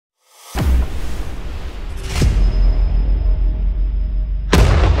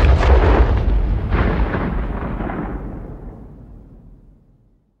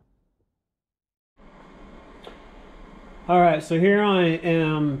Alright, so here I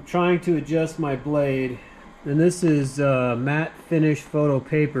am trying to adjust my blade, and this is matte finish photo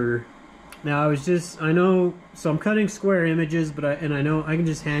paper. Now I know, so I'm cutting square images, but I know I can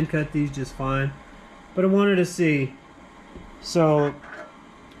just hand cut these just fine. But I wanted to see, so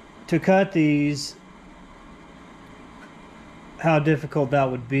to cut these, how difficult that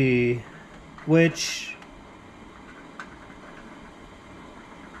would be, which,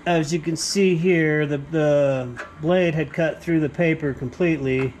 as you can see here, the blade had cut through the paper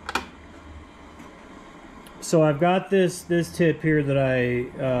completely. So I've got this tip here that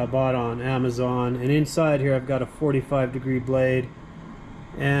I bought on Amazon, and inside here I've got a 45-degree blade,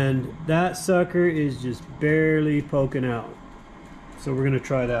 and that sucker is just barely poking out. So we're gonna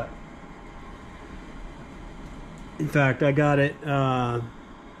try that. In fact, I got it,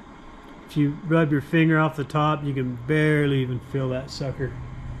 if you rub your finger off the top, you can barely even feel that sucker.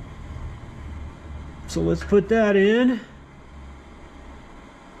 So let's put that in.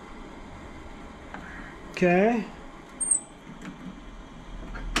 Okay.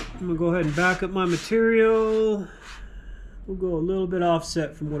 I'm gonna go ahead and back up my material. We'll go a little bit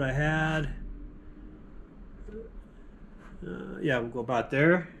offset from what I had. Yeah, we'll go about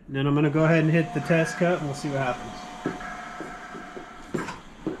there. And then I'm gonna go ahead and hit the test cut and we'll see what happens.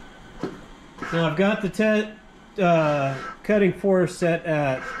 Now I've got the cutting force set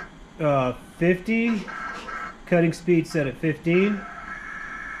at 50, cutting speed set at 15.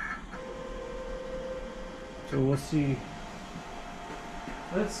 So we'll see.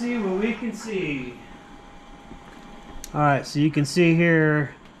 Let's see what we can see. Alright, so you can see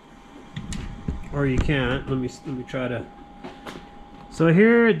here, or you can't. Let me try to. So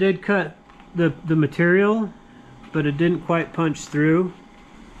here it did cut the material, but it didn't quite punch through.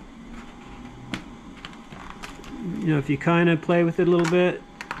 You know, if you kind of play with it a little bit,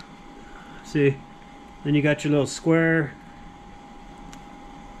 see, then you got your little square.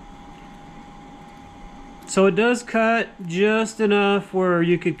 So it does cut just enough where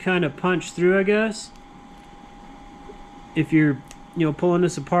you could kind of punch through, I guess, if you're, you know, pulling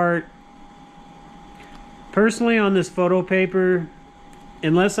this apart. Personally, on this photo paper,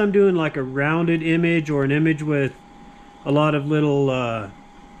 unless I'm doing like a rounded image or an image with a lot of little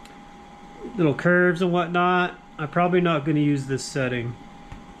curves and whatnot, I'm probably not going to use this setting.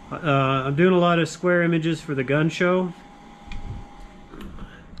 I'm doing a lot of square images for the gun show,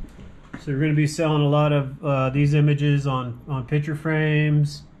 so we're going to be selling a lot of these images on picture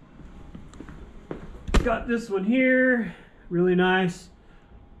frames. Got this one here, really nice.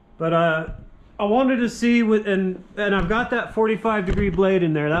 But I wanted to see what, and I've got that 45-degree blade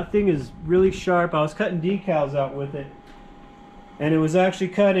in there. That thing is really sharp. I was cutting decals out with it, and it was actually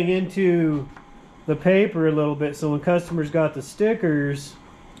cutting into the paper a little bit, so when customers got the stickers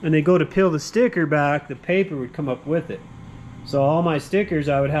and they go to peel the sticker back, the paper would come up with it. So all my stickers,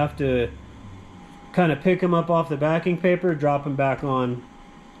 I would have to kind of pick them up off the backing paper, drop them back on.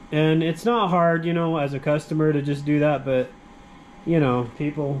 And it's not hard, you know, as a customer to just do that, but, you know,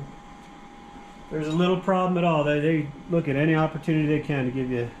 people, there's a little problem at all. They look at any opportunity they can to give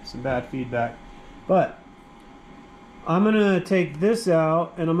you some bad feedback. But I'm going to take this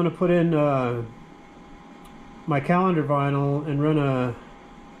out, and I'm going to put in my calendar vinyl and run a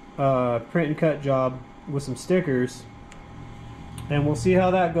print and cut job with some stickers, and we'll see how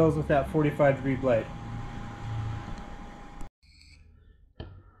that goes with that 45-degree blade.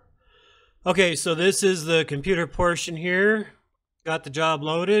 Okay, so this is the computer portion here. Got the job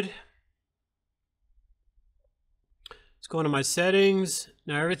loaded. Let's go into my settings.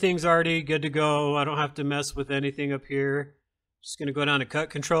 Now everything's already good to go. I don't have to mess with anything up here. Just gonna go down to cut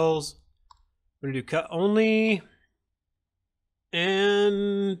controls. I'm gonna do cut only.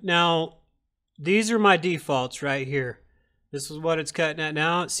 And now these are my defaults right here. This is what it's cutting at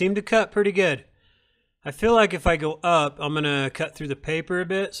now. It seemed to cut pretty good. I feel like if I go up, I'm gonna cut through the paper a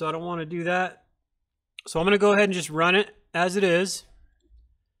bit, so I don't want to do that. So I'm gonna go ahead and just run it as it is,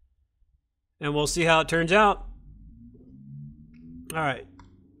 and we'll see how it turns out. All right,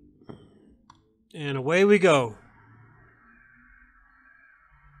 and away we go.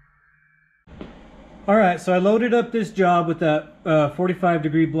 All right, so I loaded up this job with that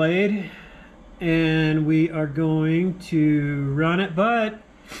 45-degree blade, and we are going to run it, but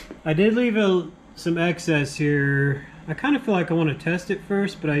I did leave some excess here. I kind of feel like I want to test it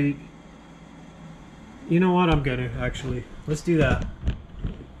first, but you know what, I'm gonna actually, let's do that.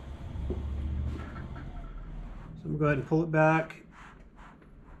 So I'm gonna go ahead and pull it back.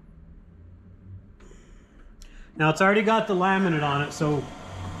 Now it's already got the laminate on it, so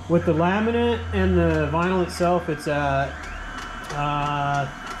with the laminate and the vinyl itself, it's at,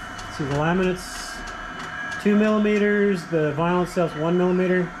 see, the laminate's 2 millimeters, the vinyl itself's 1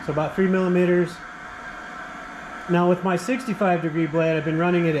 millimeter, so about 3 millimeters. Now with my 65 degree blade, I've been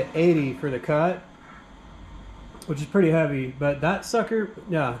running it at 80 for the cut, which is pretty heavy, but that sucker,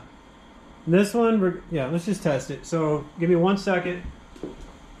 yeah. This one, yeah, let's just test it. So give me 1 second.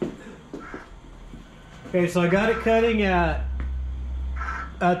 Okay, so I got it cutting at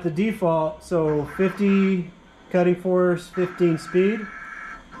the default, so 50 cutting force, 15 speed.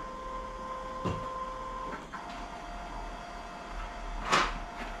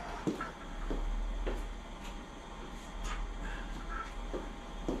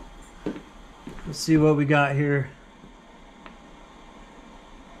 Let's see what we got here.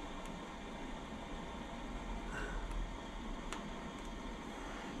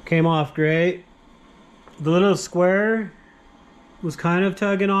 Came off great. The little square was kind of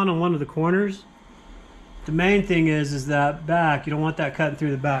tugging on one of the corners. The main thing is that back, you don't want that cutting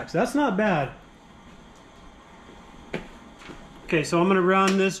through the back. So that's not bad. Okay, so I'm gonna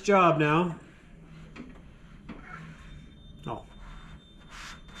run this job now. Oh.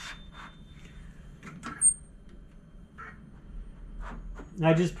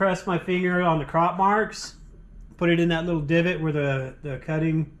 I just pressed my finger on the crop marks, put it in that little divot where the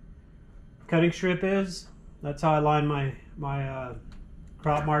cutting strip is. That's how I line my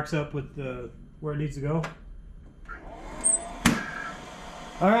crop marks up with where it needs to go.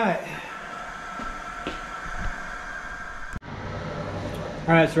 All right.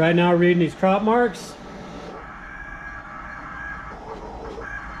 All right, so right now we're reading these crop marks.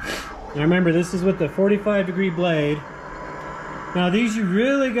 Now remember, this is with the 45 degree blade. Now these you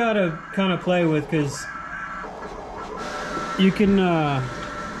really gotta kind of play with, because you can,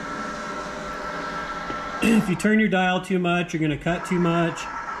 if you turn your dial too much, you're gonna cut too much.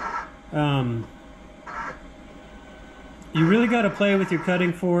 You really gotta play with your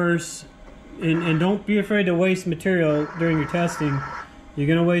cutting force, and don't be afraid to waste material during your testing. You're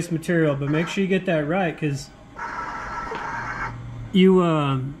gonna waste material, but make sure you get that right, because you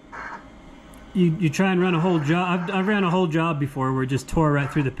try and run a whole job. I've ran a whole job before where it just tore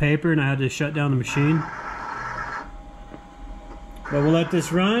right through the paper and I had to shut down the machine. But we'll let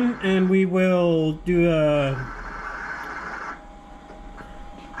this run and we will do a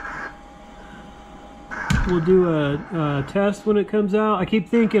test when it comes out. I keep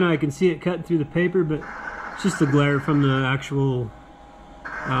thinking I can see it cutting through the paper, but it's just the glare from the actual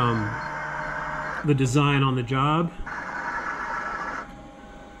the design on the job.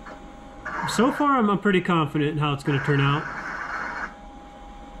 So far, I'm pretty confident in how it's going to turn out.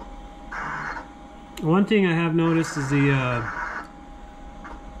 One thing I have noticed is the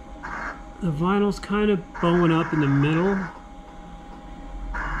vinyl's kind of bowing up in the middle.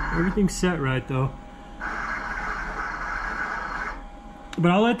 Everything's set right though.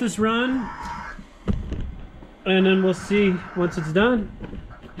 But I'll let this run, and then we'll see once it's done.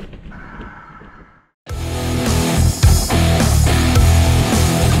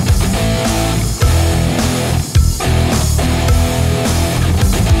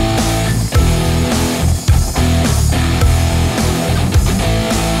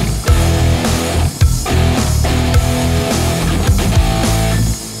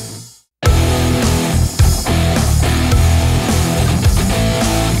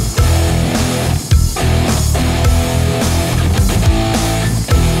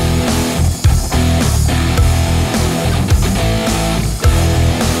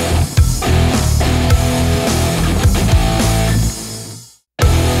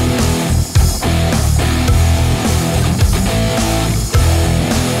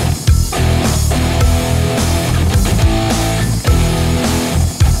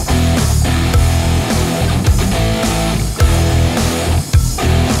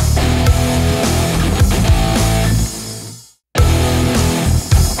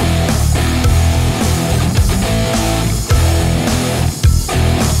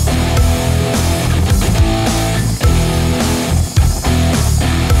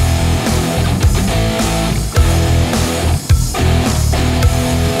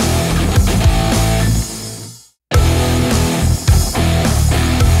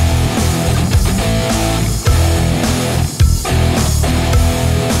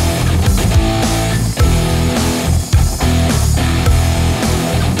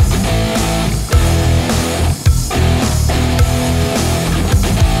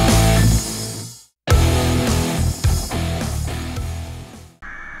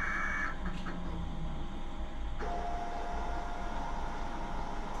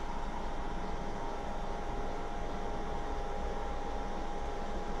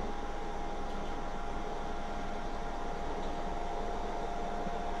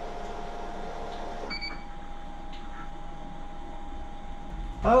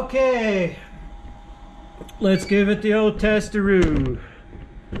 Okay, let's give it the old testaroo.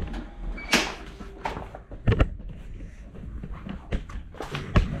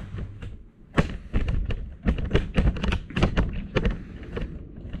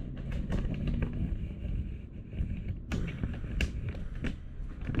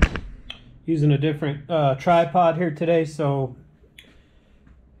 Using a different tripod here today, so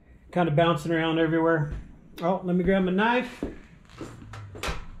kind of bouncing around everywhere. Oh, let me grab my knife.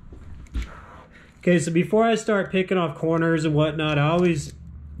 Okay, so before I start picking off corners and whatnot, I always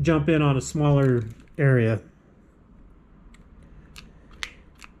jump in on a smaller area.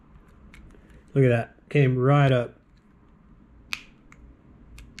 Look at that, came right up.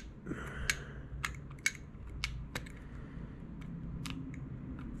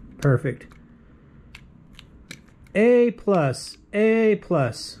 Perfect. A plus, A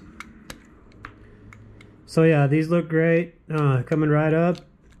plus. So yeah, these look great, coming right up.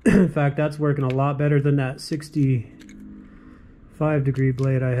 In fact, that's working a lot better than that 65-degree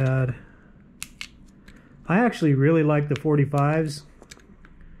blade I had. I actually really like the 45s.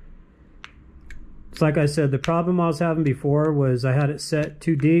 It's like I said, the problem I was having before was I had it set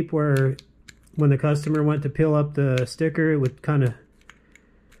too deep where when the customer went to peel up the sticker, it would kind of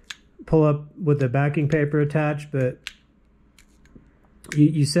pull up with the backing paper attached, but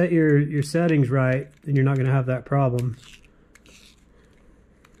you set your settings right and you're not going to have that problem.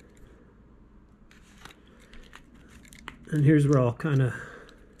 And here's where I'll kind of,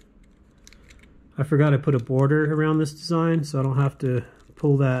 I forgot I put a border around this design so I don't have to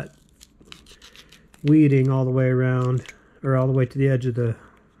pull that weeding all the way around or all the way to the edge of the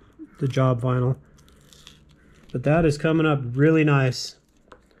job vinyl. But that is coming up really nice.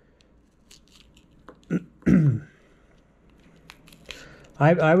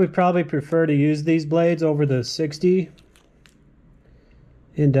 I would probably prefer to use these blades over the 60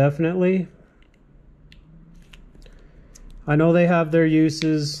 indefinitely. I know they have their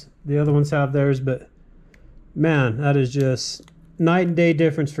uses, the other ones have theirs, but man, that is just night and day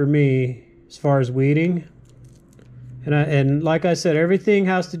difference for me as far as weeding. And like I said, everything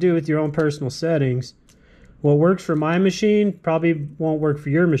has to do with your own personal settings. What works for my machine probably won't work for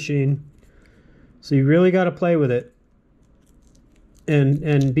your machine. So you really got to play with it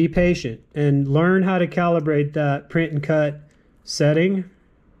and be patient and learn how to calibrate that print and cut setting.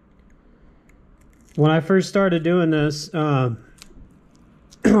 When I first started doing this on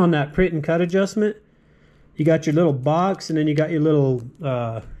that print and cut adjustment, you got your little box and then you got your little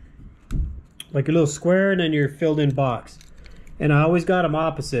like a little square and then your filled in box. And I always got them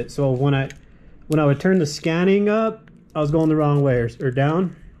opposite. So when I would turn the scanning up, I was going the wrong way or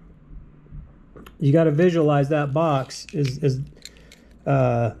down. You got to visualize that box is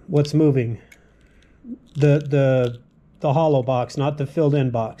what's moving. The hollow box, not the filled in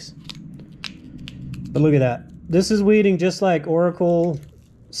box. But look at that. This is weeding just like Oracle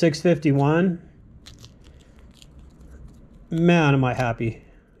 651. Man, am I happy.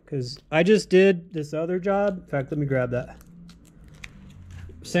 Because I just did this other job. In fact, let me grab that.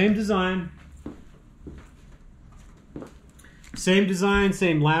 Same design. Same design,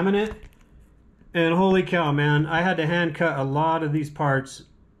 same laminate. And holy cow, man, I had to hand cut a lot of these parts.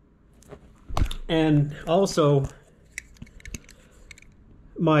 And also,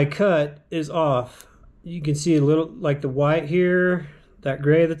 my cut is off. You can see a little, like the white here, that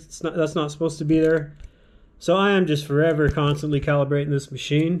gray that's not supposed to be there. So I am just forever constantly calibrating this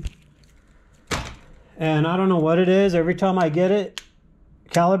machine. And I don't know what it is. Every time I get it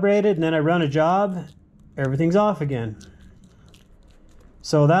calibrated and then I run a job, everything's off again.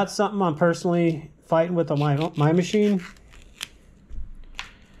 So that's something I'm personally fighting with on my machine.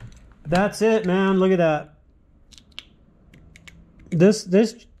 That's it, man. Look at that. This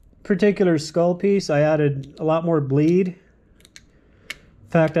particular skull piece, I added a lot more bleed. In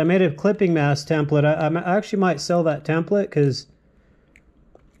fact, I made a clipping mask template. I actually might sell that template because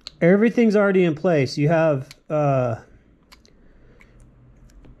everything's already in place. You have I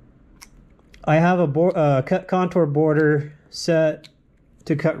have a cut contour border set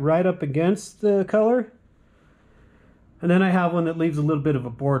to cut right up against the color, and then I have one that leaves a little bit of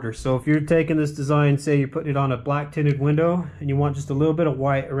a border. So if you're taking this design, say you're putting it on a black tinted window and you want just a little bit of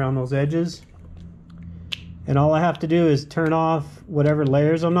white around those edges, and all I have to do is turn off whatever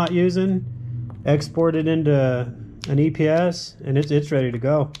layers I'm not using, export it into an EPS, and it's ready to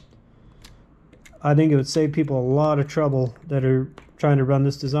go. I think it would save people a lot of trouble that are trying to run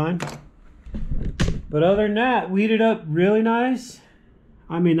this design. But other than that, weeded up really nice.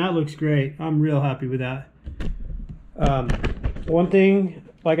 I mean, that looks great. I'm real happy with that. One thing,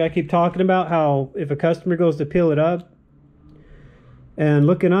 like I keep talking about, how if a customer goes to peel it up, And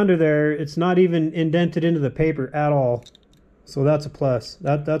looking under there, it's not even indented into the paper at all. So that's a plus.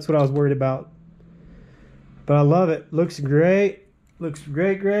 That's what I was worried about. But I love it. Looks great. Looks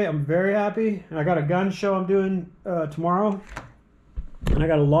great. I'm very happy. And I got a gun show I'm doing tomorrow. And I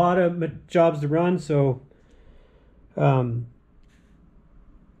got a lot of jobs to run, so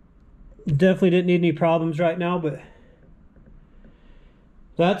definitely didn't need any problems right now, but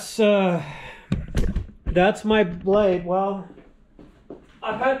that's my blade. Well,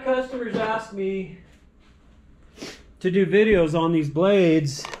 I've had customers ask me to do videos on these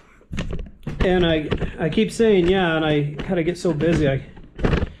blades, and I keep saying yeah, and I kind of get so busy.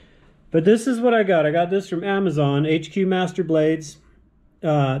 But this is what I got. I got this from Amazon, HQ Master Blades.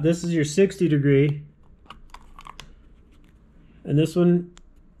 This is your 60 degree, and this one,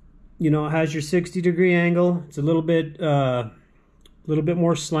 you know, it has your 60 degree angle. It's a little bit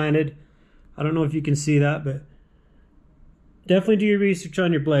more slanted. I don't know if you can see that, but definitely do your research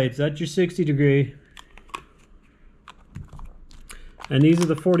on your blades. That's your 60 degree. And these are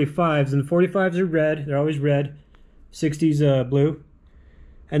the 45s, and the 45s are red. They're always red. 60s blue.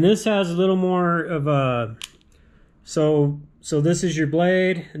 And this has a little more of a, so this is your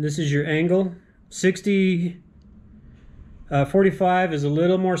blade, and this is your angle. 45 is a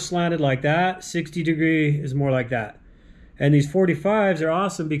little more slanted like that. 60 degree is more like that. And these 45s are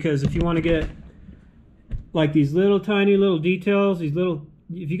awesome because if you want to get like these little tiny little details, these little,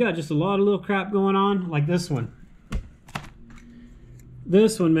 if you got just a lot of little crap going on, like this one.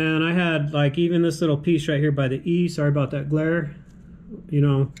 This one, man, I had like even this little piece right here by the E. Sorry about that glare. You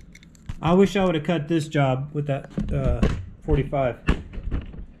know, I wish I would have cut this job with that 45.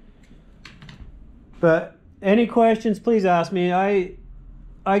 But any questions, please ask me. I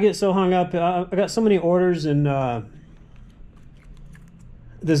get so hung up. I got so many orders, and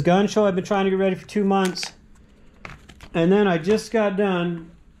this gun show I've been trying to get ready for 2 months, and then I just got done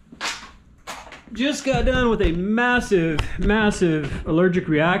with a massive allergic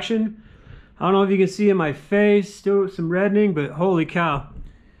reaction. I don't know if you can see in my face, still some reddening, but holy cow,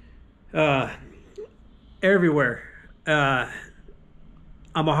 everywhere.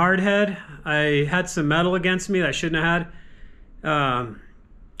 I'm a hardhead. I had some metal against me that I shouldn't have had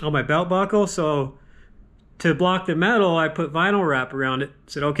on my belt buckle. So to block the metal, I put vinyl wrap around it.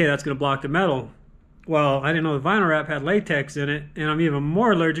 Said, okay, that's going to block the metal. Well, I didn't know the vinyl wrap had latex in it, and I'm even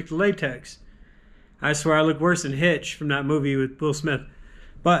more allergic to latex. I swear I look worse than Hitch from that movie with Will Smith.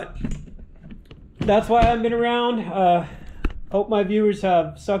 But that's why I haven't been around. Hope my viewers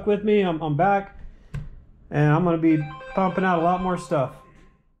have stuck with me. I'm back, and I'm going to be pumping out a lot more stuff.